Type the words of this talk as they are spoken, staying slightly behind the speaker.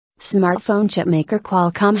Smartphone chipmaker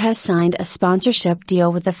Qualcomm has signed a sponsorship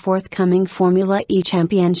deal with the forthcoming Formula E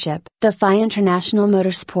Championship. The FIA International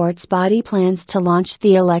Motorsports body plans to launch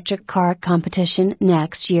the electric car competition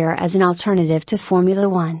next year as an alternative to Formula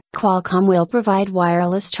One. Qualcomm will provide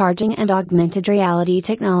wireless charging and augmented reality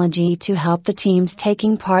technology to help the teams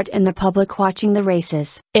taking part and the public watching the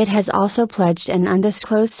races. It has also pledged an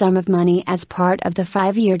undisclosed sum of money as part of the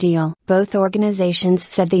 5-year deal. Both organizations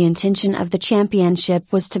said the intention of the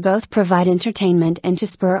championship was to both provide entertainment and to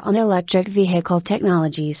spur on electric vehicle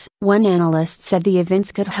technologies. One analyst said the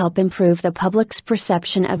events could help improve the public's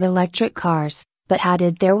perception of electric cars, but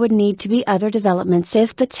added there would need to be other developments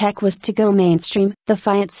if the tech was to go mainstream. The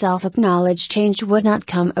FIA itself acknowledged change would not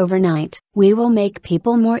come overnight. We will make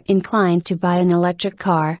people more inclined to buy an electric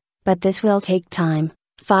car, but this will take time,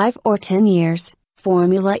 5 or 10 years.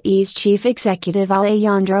 Formula E's chief executive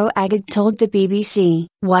Alejandro Agag told the BBC.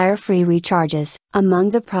 Wire-free recharges.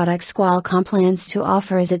 Among the products Qualcomm plans to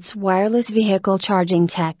offer is its wireless vehicle charging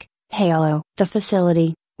tech, Halo. The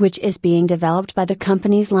facility, which is being developed by the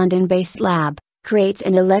company's London-based lab, creates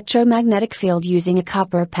an electromagnetic field using a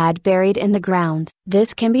copper pad buried in the ground.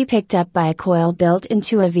 This can be picked up by a coil built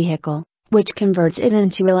into a vehicle, which converts it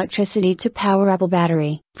into electricity to power up a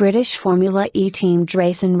battery. British Formula E team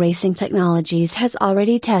Drayson Racing Technologies has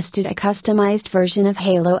already tested a customized version of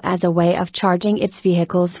Halo as a way of charging its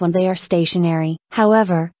vehicles when they are stationary.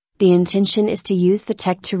 However, the intention is to use the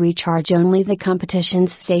tech to recharge only the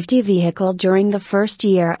competition's safety vehicle during the first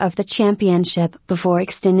year of the championship before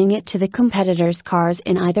extending it to the competitors' cars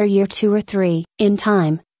in either year 2 or 3. In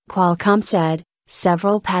time, Qualcomm said,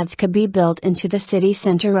 several pads could be built into the city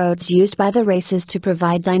center roads used by the races to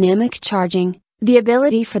provide dynamic charging, the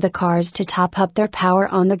ability for the cars to top up their power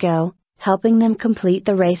on the go, helping them complete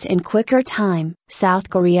the race in quicker time. South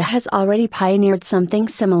Korea has already pioneered something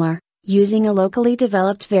similar, using a locally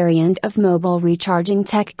developed variant of mobile recharging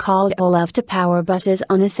tech called OLEV to power buses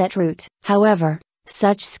on a set route. However,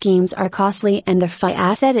 such schemes are costly and the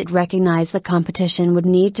FIA said it recognized the competition would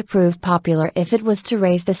need to prove popular if it was to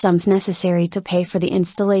raise the sums necessary to pay for the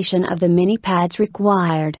installation of the mini pads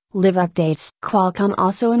required. Live updates. Qualcomm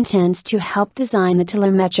also intends to help design the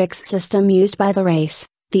telemetrics system used by the race,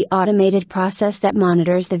 the automated process that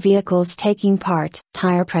monitors the vehicles taking part.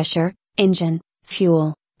 Tire pressure, engine,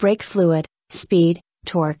 fuel, brake fluid, speed,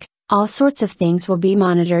 torque, all sorts of things will be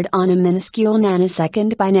monitored on a minuscule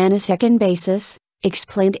nanosecond by nanosecond basis,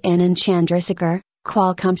 explained Anand Chandrasekhar,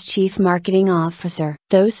 Qualcomm's chief marketing officer.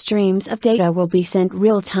 Those streams of data will be sent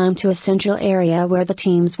real-time to a central area where the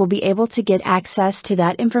teams will be able to get access to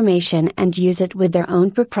that information and use it with their own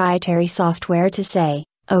proprietary software to say,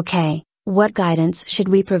 okay, what guidance should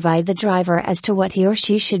we provide the driver as to what he or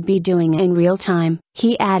she should be doing in real time?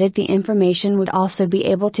 He added the information would also be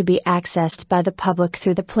able to be accessed by the public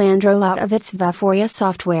through the planned rollout of its Vaforia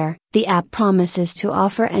software. The app promises to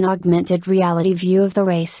offer an augmented reality view of the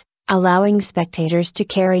race, allowing spectators to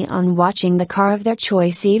carry on watching the car of their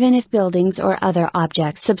choice even if buildings or other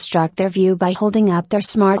objects obstruct their view by holding up their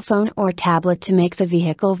smartphone or tablet to make the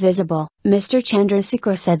vehicle visible. Mr.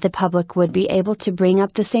 Chandrasekhar said the public would be able to bring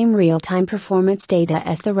up the same real-time performance data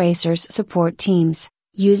as the racers' support teams,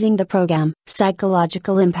 using the program.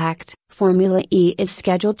 Psychological impact. Formula E is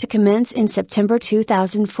scheduled to commence in September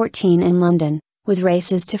 2014 in London, with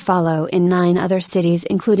races to follow in 9 other cities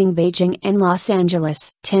including Beijing and Los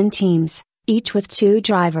Angeles. 10 teams, each with 2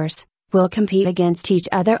 drivers, will compete against each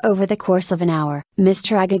other over the course of an hour.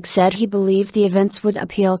 Mr. Agag said he believed the events would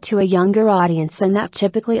appeal to a younger audience than that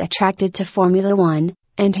typically attracted to Formula One,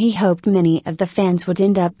 and he hoped many of the fans would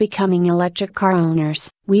end up becoming electric car owners.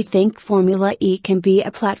 We think Formula E can be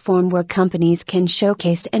a platform where companies can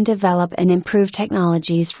showcase and develop and improve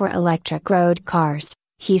technologies for electric road cars,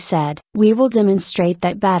 he said. We will demonstrate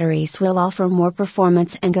that batteries will offer more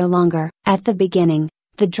performance and go longer. At the beginning,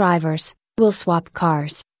 the drivers will swap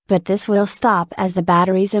cars, but this will stop as the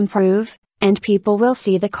batteries improve, and people will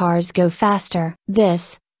see the cars go faster.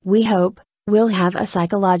 This, we hope, will have a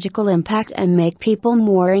psychological impact and make people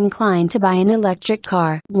more inclined to buy an electric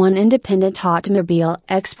car. One independent automobile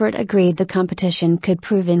expert agreed the competition could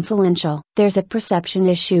prove influential. There's a perception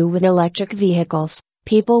issue with electric vehicles.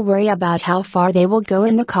 People worry about how far they will go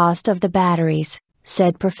and the cost of the batteries,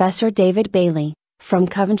 said Professor David Bailey, from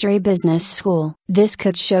Coventry Business School. This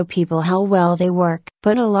could show people how well they work.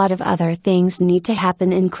 But a lot of other things need to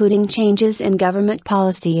happen, including changes in government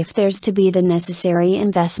policy if there's to be the necessary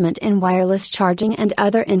investment in wireless charging and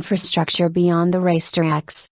other infrastructure beyond the racetracks.